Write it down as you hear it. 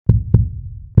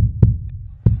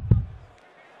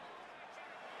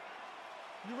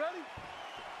ready?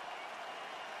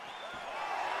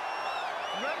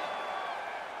 Ready?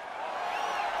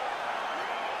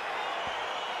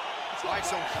 All right,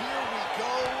 so here we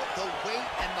go. The weight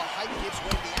and the height gives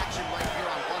way to the action right here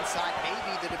on one side.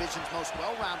 Maybe the division's most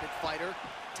well-rounded fighter,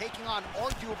 taking on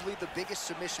arguably the biggest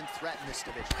submission threat in this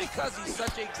division. Because he's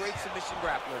such a great submission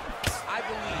grappler, I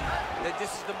believe that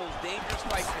this is the most dangerous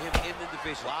fight for him in the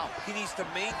division. Wow. He needs to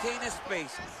maintain his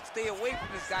space, stay away from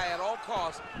this guy at all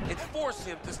costs, and force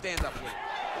him to stand up with him.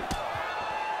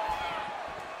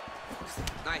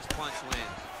 Nice punch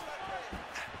lands.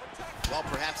 Well,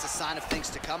 perhaps a sign of things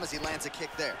to come as he lands a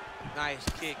kick there. Nice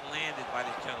kick landed by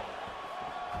this gentleman.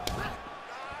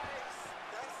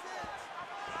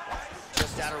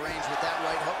 Just out of range with that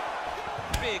right hook.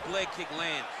 Big leg kick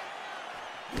lands.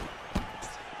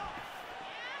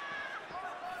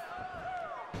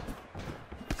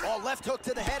 Oh, left hook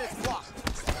to the head, it's blocked.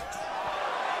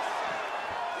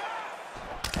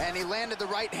 And he landed the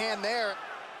right hand there.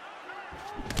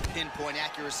 Pinpoint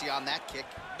accuracy on that kick.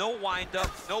 No wind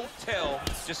up, no tell,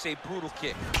 just a brutal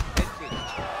kick. Head kick.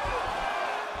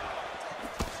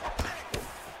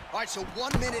 All right, so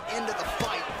 1 minute into the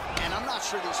fight, and I'm not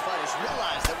sure these fighters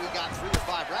realize that we got 3 or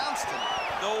 5 rounds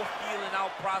tonight. No feeling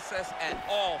out process at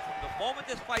all. From the moment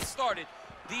this fight started,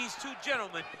 these two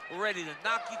gentlemen were ready to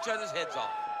knock each other's heads off.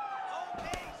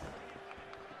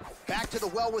 Back to the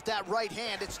well with that right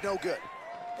hand, it's no good.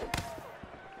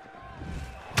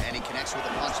 And he connects with a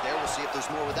punch there. We'll see if there's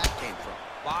more where that came from.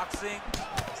 Boxing,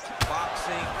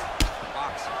 boxing,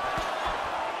 boxing.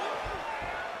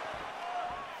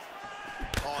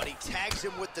 Oh, and he tags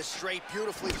him with the straight,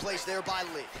 beautifully placed there by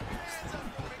Lee.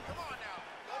 Come on now.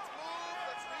 Let's move.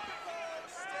 Let's reconfirm.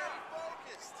 Stay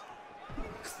focused.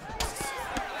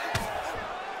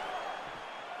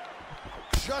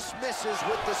 Just misses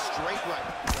with the straight right.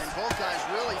 And both guys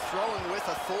really throwing with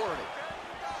authority.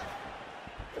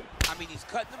 I mean, he's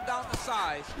cutting them down to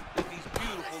size with these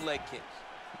beautiful leg kicks.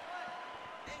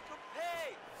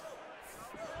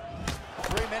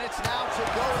 3 minutes now to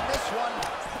go in this one.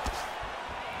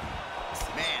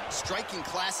 Man, striking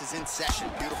class is in session.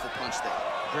 Beautiful punch there.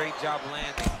 Great job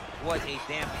landing. What a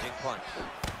damaging punch.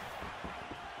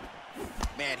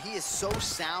 Man, he is so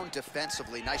sound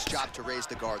defensively. Nice job to raise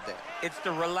the guard there. It's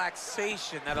the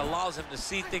relaxation that allows him to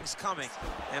see things coming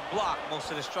and block most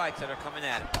of the strikes that are coming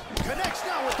at him. Connects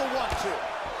now with the 1-2.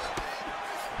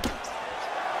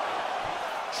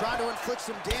 Trying to inflict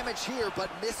some damage here, but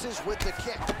misses with the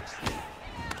kick.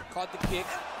 Caught the kick.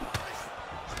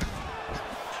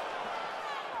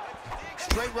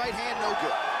 Straight right hand, no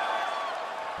good.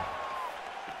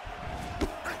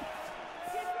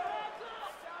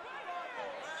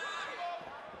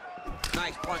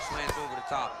 Nice punch lands over the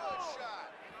top.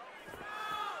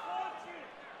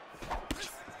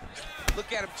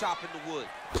 Look at him chopping the wood.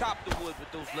 Chop the wood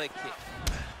with those leg kicks.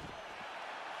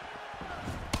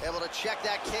 Able to check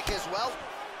that kick as well.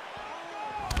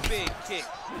 Big kick.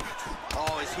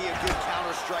 Oh, is he a good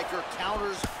counter striker?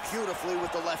 Counters beautifully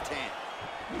with the left hand.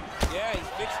 Yeah, he's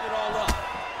mixing it all up.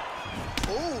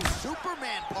 Oh,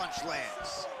 Superman punch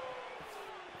lands.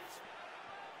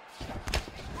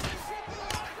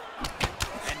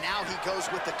 And now he goes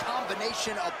with the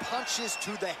combination of punches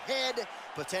to the head,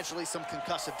 potentially some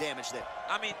concussive damage there.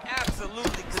 I mean,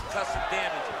 absolutely concussive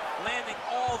damage. Landing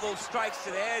all those strikes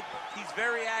to the head. He's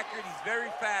very accurate, he's very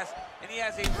fast, and he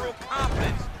has a real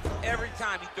confidence every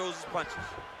time he throws his punches.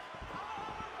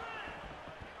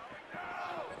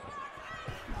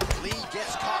 Lee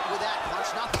gets caught with that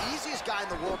punch. Not the easiest guy in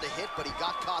the world to hit, but he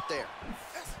got caught there.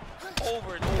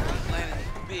 Over and over, he's landing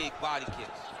these big body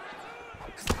kicks.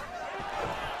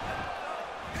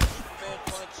 Man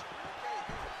punch.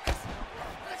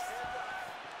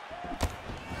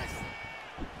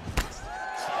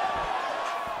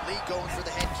 Lee going for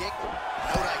the head kick.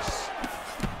 No dice.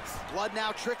 Blood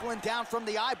now trickling down from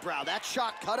the eyebrow. That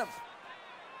shot cut him.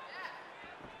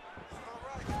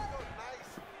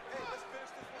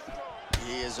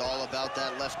 He is all about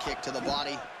that left kick to the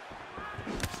body.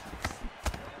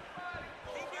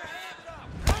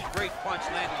 Great punch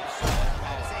landing.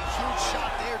 That's a huge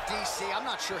shot there, DC. I'm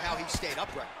not sure how he stayed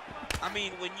upright. I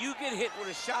mean, when you get hit with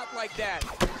a shot like that,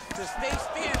 to stay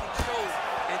standing shows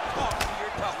and talk to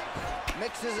your toughness.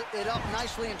 Mixes it up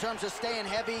nicely in terms of staying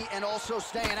heavy and also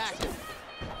staying active.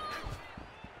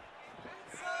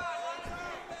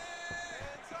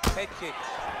 Head kick.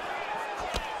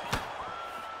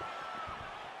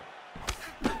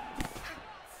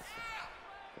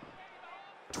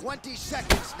 20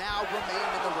 seconds now remain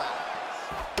in the round.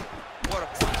 What a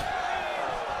punch.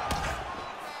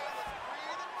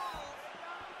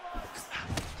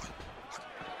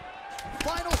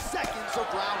 Final seconds of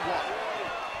round one.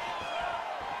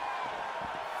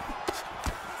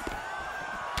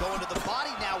 Going to the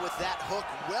body now with that hook.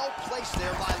 Well placed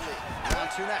there by Lee. Round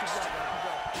two next.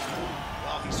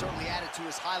 Well, he certainly added to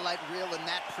his highlight reel in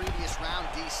that previous round,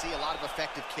 DC. A lot of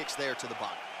effective kicks there to the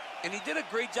body. And he did a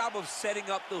great job of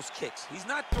setting up those kicks. He's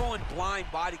not throwing blind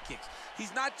body kicks.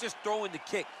 He's not just throwing the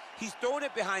kick. He's throwing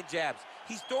it behind jabs.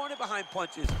 He's throwing it behind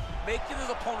punches, making his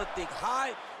opponent think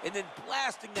high, and then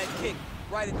blasting that kick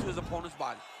right into his opponent's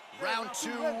body. Round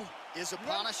two is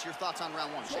upon us. Your thoughts on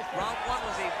round one? Round one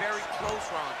was a very close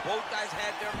round. Both guys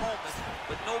had their moments,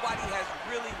 but nobody has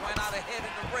really went out ahead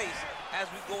in the race as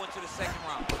we go into the second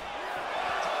round.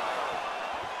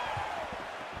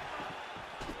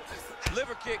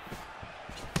 Liver kick.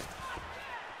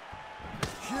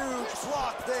 Huge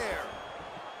block there.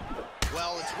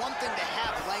 Well, it's one thing to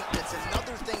have length, it's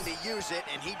another thing to use it,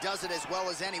 and he does it as well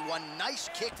as anyone. Nice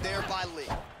kick there by Lee.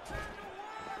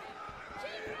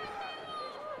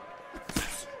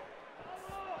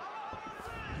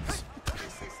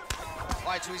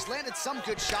 All right, so he's landed some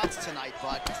good shots tonight,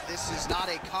 but this is not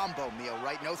a combo meal,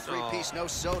 right? No three-piece, no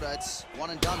soda. It's one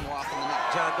and done more often than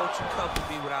not. John, don't you come to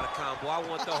me without a combo. I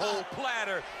want the whole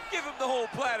platter. Give him the whole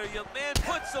platter, young man.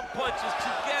 Put some punches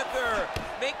together.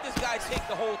 Make this guy take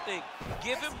the whole thing.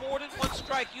 Give him more than one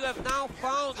strike. You have now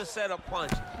found a setup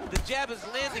punch. The jab is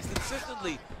landing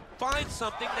consistently. Find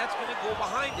something that's going to go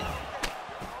behind it.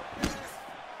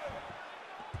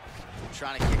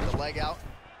 Trying to kick the leg out.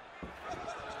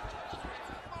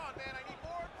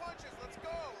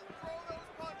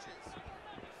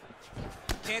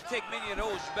 Can't take many of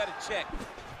those, you better check.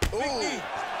 Ooh, big knee.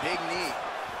 Big knee.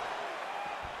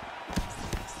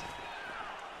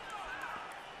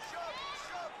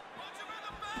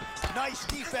 Nice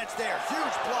defense there,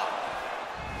 huge block.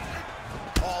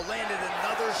 Oh, landed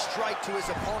another strike to his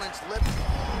opponent's lip.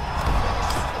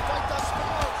 The fight thus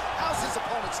far. How's his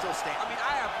opponent still standing? I mean,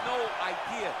 I have no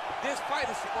idea. This fight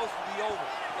is supposed to be over.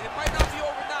 And it might not be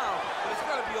over now, but it's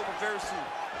gonna be over very soon.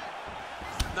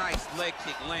 Nice leg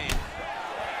kick land.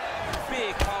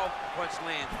 Big powerful punch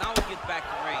lands. Now he gets back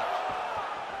to range.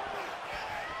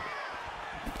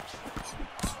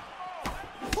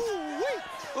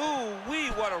 Ooh-wee,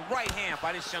 what a right hand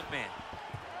by this young man.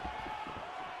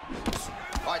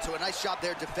 All right, so a nice job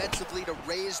there defensively to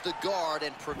raise the guard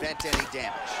and prevent any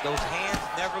damage. Those hands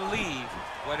never leave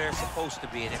where they're supposed to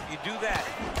be, and if you do that,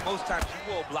 most times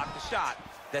you will block the shot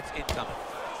that's incoming.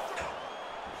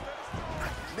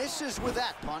 Misses with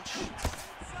that punch.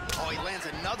 Oh, he lands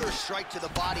another strike to the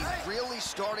body, really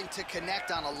starting to connect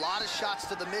on a lot of shots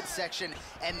to the midsection,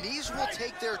 and these will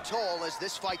take their toll as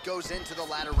this fight goes into the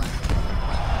latter round.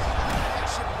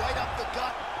 Connection right up the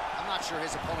gut. I'm not sure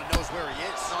his opponent knows where he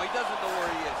is. No, he doesn't know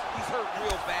where he is. He's hurt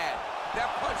real bad. That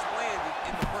punch landed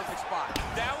in the perfect spot.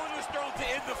 That one was thrown to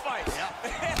end the fight.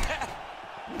 Yep.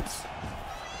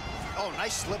 Oh,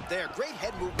 nice slip there. Great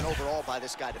head movement overall by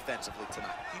this guy defensively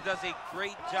tonight. He does a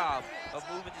great job of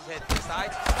moving his head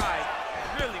side to side,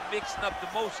 really mixing up the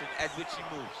motion at which he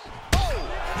moves. Oh!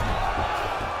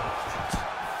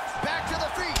 Back to the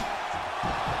feet.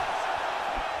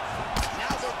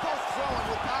 Now they're both throwing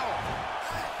with power.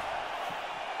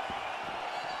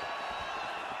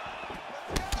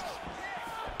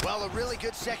 Well, a really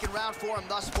good second round for him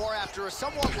thus far. After a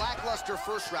somewhat lackluster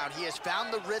first round, he has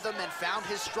found the rhythm and found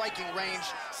his striking range.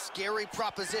 Scary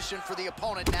proposition for the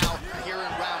opponent now here in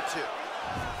round two.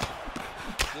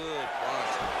 Good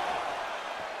punch.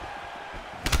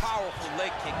 Powerful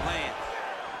leg kick land.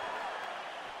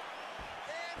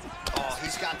 Oh,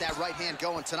 he's got that right hand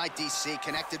going tonight, DC.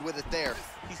 Connected with it there.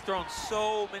 He's thrown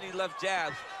so many left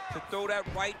jabs to throw that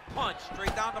right punch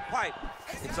straight down the pipe.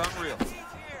 It's unreal.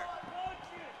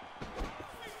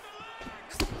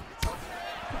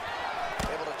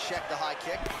 Check the high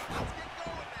kick.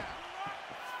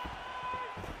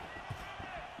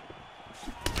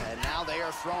 And now they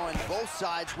are throwing both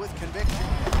sides with conviction.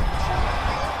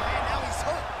 And now he's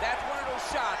hurt. That's one of those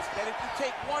shots that if you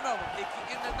take one of them, if you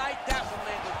end the night, that one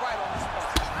landed right on the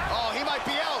spot. Oh, he might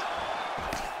be out.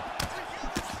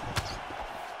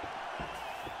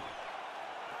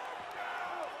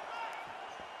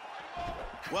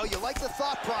 Well, you like the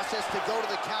thought process to go to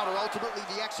the counter. Ultimately,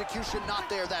 the execution not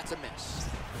there. That's a miss.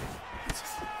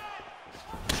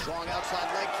 Strong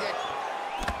outside leg kick.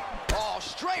 Oh,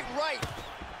 straight right.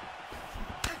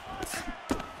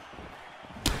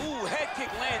 Ooh, head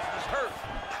kick lands, he's hurt.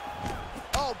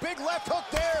 Oh, big left hook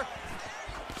there.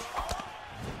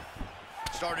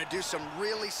 Starting to do some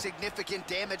really significant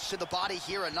damage to the body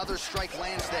here. Another strike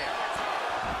lands there.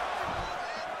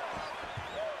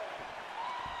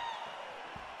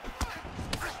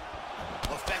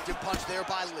 Effective punch there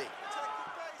by Lee.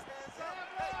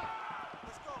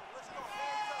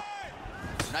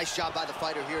 Nice job by the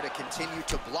fighter here to continue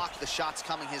to block the shots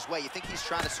coming his way. You think he's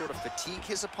trying to sort of fatigue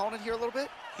his opponent here a little bit?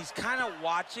 He's kind of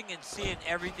watching and seeing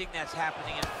everything that's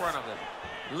happening in front of him.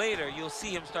 Later, you'll see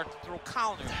him start to throw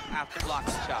counters after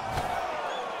blocking shots.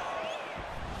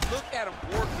 Look at him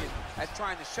working at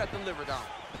trying to shut the liver down.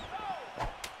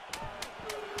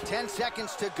 10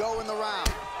 seconds to go in the round.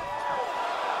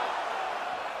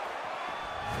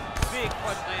 Big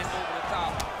punch lands over the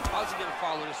top. How's he gonna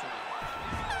follow this one?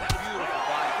 Beautiful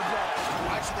body. All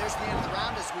right, so there's the end of the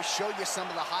round as we show you some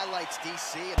of the highlights,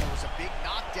 DC, and there was a big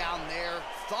knockdown there.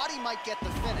 Thought he might get the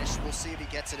finish. We'll see if he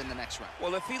gets it in the next round.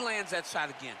 Well, if he lands that shot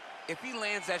again,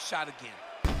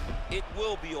 it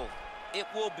will be over. It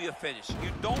will be a finish.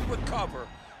 You don't recover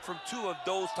from 2 of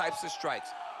those types of strikes.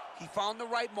 He found the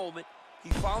right moment, he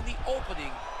found the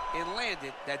opening, and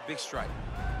landed that big strike.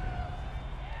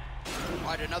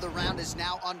 All right, another round is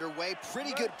now underway.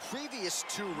 Pretty good previous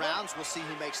 2 rounds. We'll see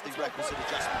who makes the requisite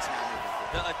adjustments now moving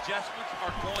forward. The adjustments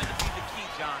are going to be the key,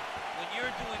 John. When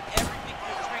you're doing everything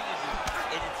you're trained to do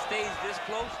and it stays this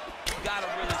close, you gotta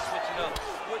really switch it up.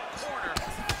 Good corner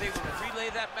is able to relay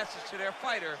that message to their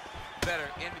fighter better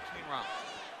in between rounds.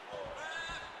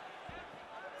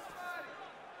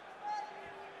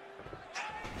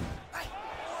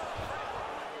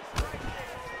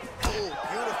 Oh,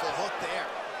 beautiful hook there.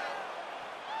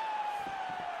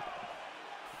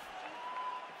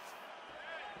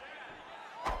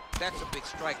 That's a big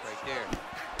strike right there.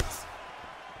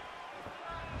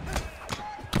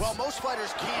 Well, most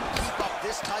fighters can't keep up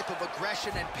this type of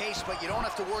aggression and pace, but you don't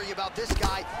have to worry about this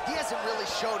guy. He hasn't really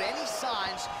showed any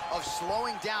signs of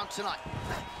slowing down tonight.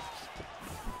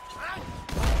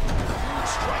 Huge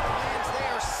strike lands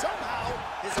there. Somehow,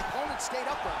 his opponent stayed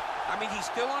upright. I mean, he's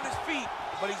still on his feet,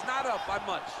 but he's not up by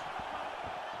much.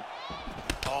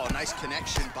 Oh, nice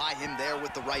connection by him there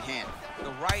with the right hand.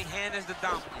 The right hand is the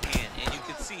dominant hand, and you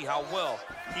can see how well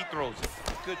he throws it.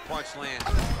 Good punch lands.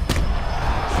 He could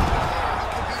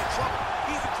be in trouble.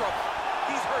 He's in trouble.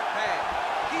 He's hurt bad.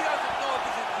 He doesn't know if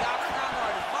he's in the octagon or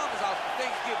at his mama's house for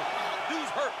Thanksgiving.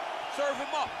 Dude's hurt. Serve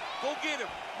him up. Go get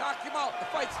him. Knock him out. The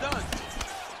fight's done.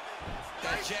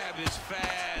 That jab is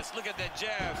fast. Look at that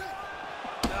jab.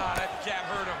 Ah, that jab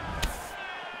hurt him.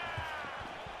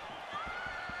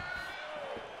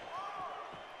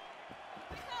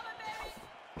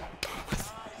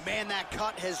 Man, that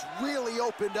cut has really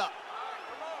opened up.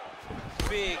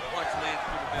 Big punch lands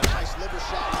through the middle. Nice liver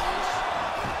shot lands.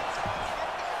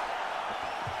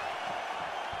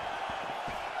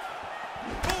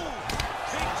 Boom!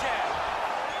 Big jab.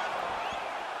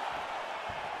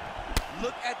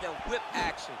 Look at the whip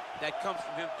action that comes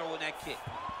from him throwing that kick.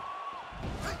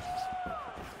 I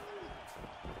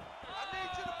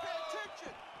need you to pay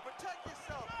attention. Protect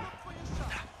yourself. Look for your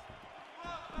shot.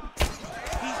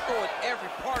 He's throwing every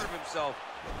part of himself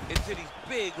into these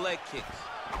big leg kicks.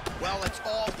 Well, it's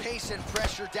all pace and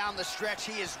pressure down the stretch.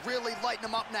 He is really lighting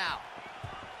them up now.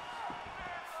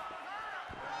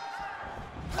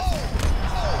 Head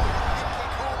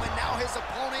kick home, and now his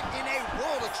opponent in a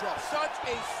world of trouble. Such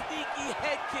a sneaky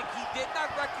head kick. He did not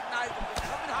recognize it was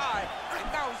coming high,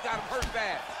 and now he's got him hurt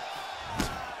bad.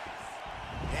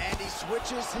 And he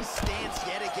switches his stance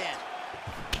yet again.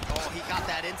 Oh, he got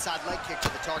that inside leg kick to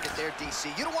the target there, DC.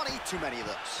 You don't want to eat too many of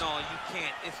those. No, you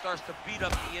can't. It starts to beat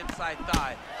up the inside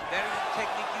thigh. That is the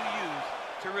technique you use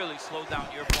to really slow down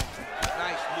your opponent.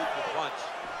 Nice looping punch.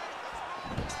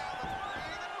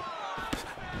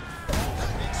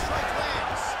 Big strike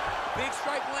lands. Big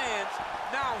strike lands.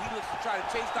 Now he looks to try to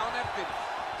chase down that finish.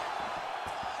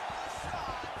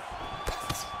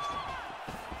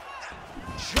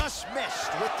 Just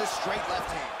missed with the straight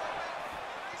left hand.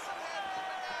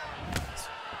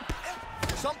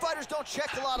 Some fighters don't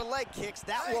check a lot of leg kicks.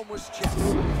 That one was checked. Oh,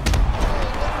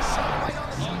 liver shot right on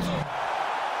the shoulder.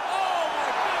 Oh,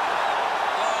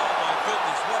 my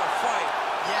goodness, what a fight.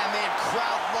 Yeah, man,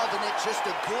 crowd loving it. Just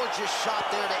a gorgeous shot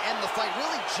there to end the fight.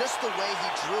 Really just the way he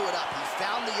drew it up. He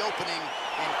found the opening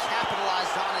and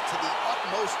capitalized on it to the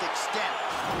utmost extent.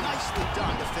 Nicely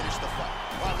done to finish the fight.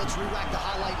 All right, let's re-rack the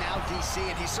highlight now, DC,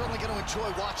 and he's certainly going to enjoy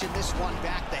watching this one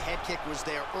back. The head kick was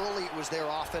there early, it was there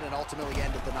often, and ultimately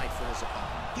ended the night for his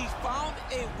opponent. He found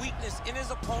a weakness in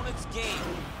his opponent's game.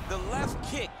 The left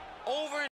kick